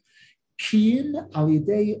here.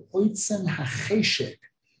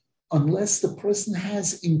 Unless the person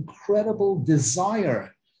has incredible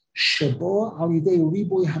desire,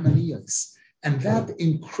 and that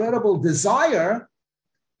incredible desire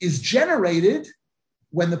is generated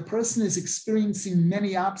when the person is experiencing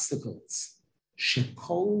many obstacles.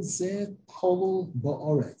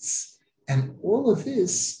 And all of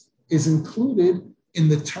this is included in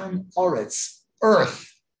the term oretz,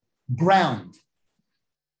 earth, ground.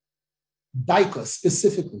 Daika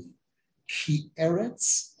specifically. Ki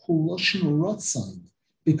eretz hu loshen rotzain.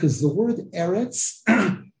 Because the word eretz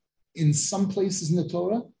in some places in the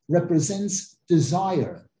Torah represents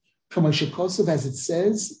desire. Kamashikosov, as it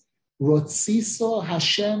says, Rotziso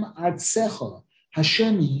Hashem Artsecha.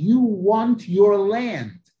 Hashem, you want your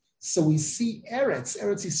land. So we see Eretz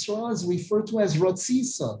Yisrael is referred to as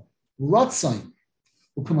Rotzisa, Rotzain.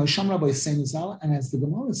 And as the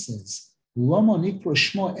Gemara says, Lomo nikra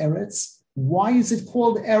shmo Eretz Why is it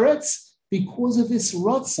called Eretz? Because of this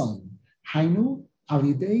Ratzon. Hainu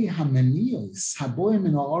alidei hamenios haboim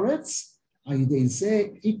in Eretz alidei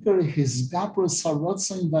ze iker hizgapros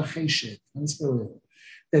haratzon v'cheshet.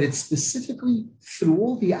 That it's specifically through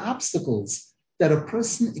all the obstacles that a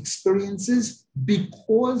person experiences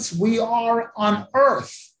because we are on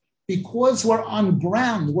earth, because we're on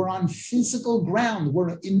ground, we're on physical ground,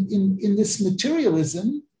 we're in this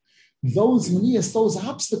materialism. Those manias, those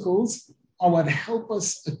obstacles are what help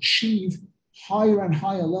us achieve higher and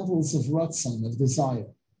higher levels of ratzon, of desire.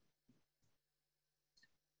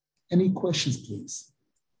 Any questions, please?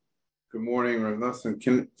 Good morning, Rav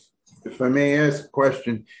Nasan. If I may ask a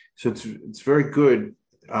question, so it's very good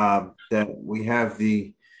that we have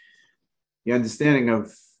the understanding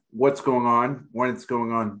of what's going on, when it's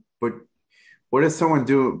going on. But what does someone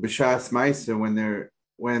do b'shas ma'isa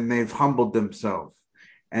when they've humbled themselves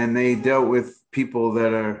and they dealt with people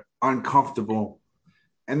that are uncomfortable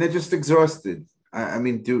and they're just exhausted? I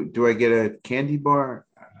mean, do I get a candy bar?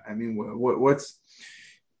 I mean, what does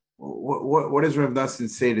Rav Nasan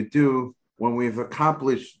say to do when we've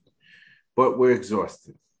accomplished but we're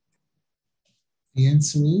exhausted? The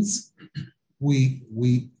answer is we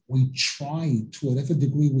try to whatever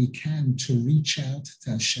degree we can to reach out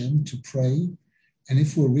to Hashem, to pray. And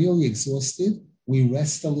if we're really exhausted, we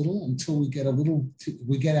rest a little until we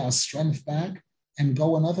get our strength back and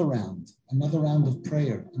go another round of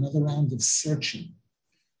prayer, another round of searching.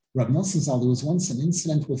 Rab Nasan Zal, there was once an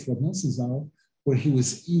incident with Rab Nasan Zal where he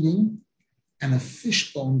was eating and a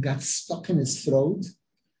fishbone got stuck in his throat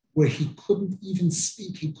where he couldn't even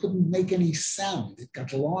speak. He couldn't make any sound. It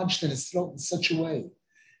got lodged in his throat in such a way.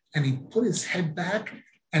 And he put his head back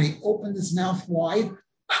and he opened his mouth wide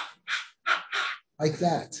like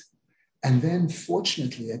that. And then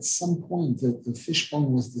fortunately, at some point, the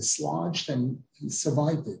fishbone was dislodged and he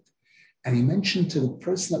survived it. And he mentioned to the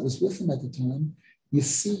person that was with him at the time, you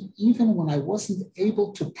see, even when I wasn't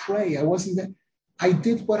able to pray, I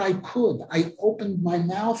did what I could. I opened my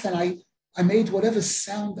mouth and I made whatever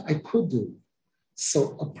sound I could do.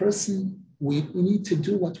 So a person, we need to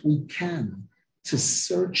do what we can to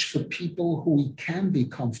search for people who we can be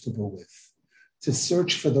comfortable with, to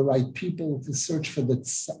search for the right people, to search for the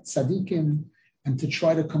tzaddikim, and to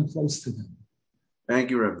try to come close to them. Thank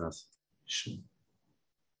you, Rav Nasan. Sure.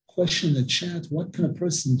 Question in the chat, what can a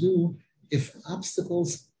person do if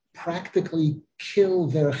obstacles practically kill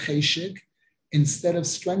their cheshek instead of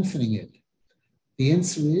strengthening it? The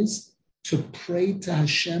answer is to pray to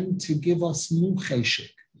Hashem to give us new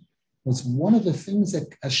cheshek. Was one of the things that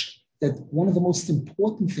one of the most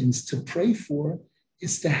important things to pray for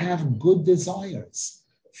is to have good desires,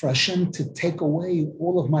 for Hashem to take away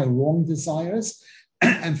all of my wrong desires,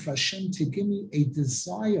 and for Hashem to give me a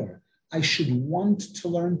desire. I should want to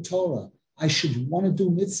learn Torah. I should want to do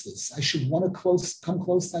mitzvahs. I should want to come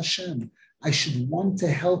close to Hashem. I should want to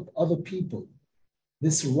help other people.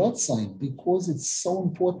 This Ratzon, because it's so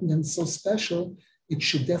important and so special, it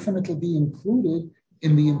should definitely be included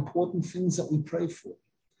in the important things that we pray for.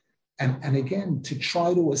 And again, to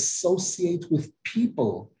try to associate with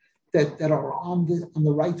people that are on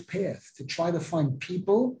the right path, to try to find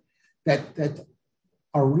people that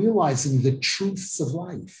are realizing the truths of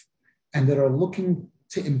life and that are looking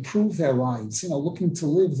to improve their lives, looking to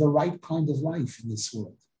live the right kind of life in this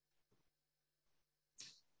world.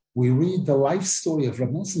 We read the life story of Rav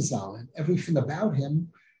Nasan Zal and everything about him,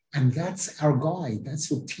 and that's our guide. That's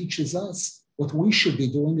what teaches us what we should be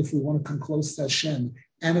doing if we want to come close to Hashem,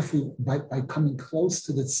 and if we by coming close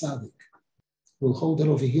to the tzaddik. We'll hold it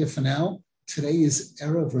over here for now. Today is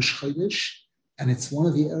Erev Rosh Chodesh, and it's one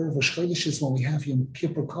of the Erev Rosh Chodeshes when we have Yom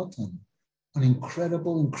Kippur Katan, an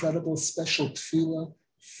incredible special tefillah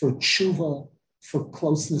for tshuva, for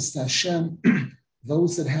closeness to Hashem.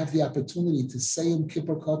 Those that have the opportunity to say Yom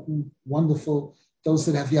Kippur Katan, wonderful. Those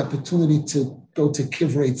that have the opportunity to go to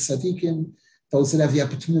Kivrei Tzadikim, those that have the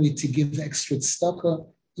opportunity to give extra tzedakah,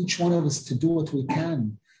 each one of us to do what we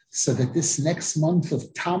can so that this next month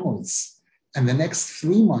of Tammuz and the next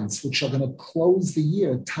 3 months, which are going to close the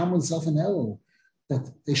year, Tammuz of and El, that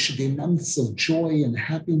there should be months of joy and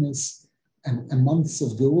happiness and months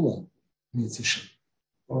of Geula.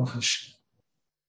 Baruch Hashem.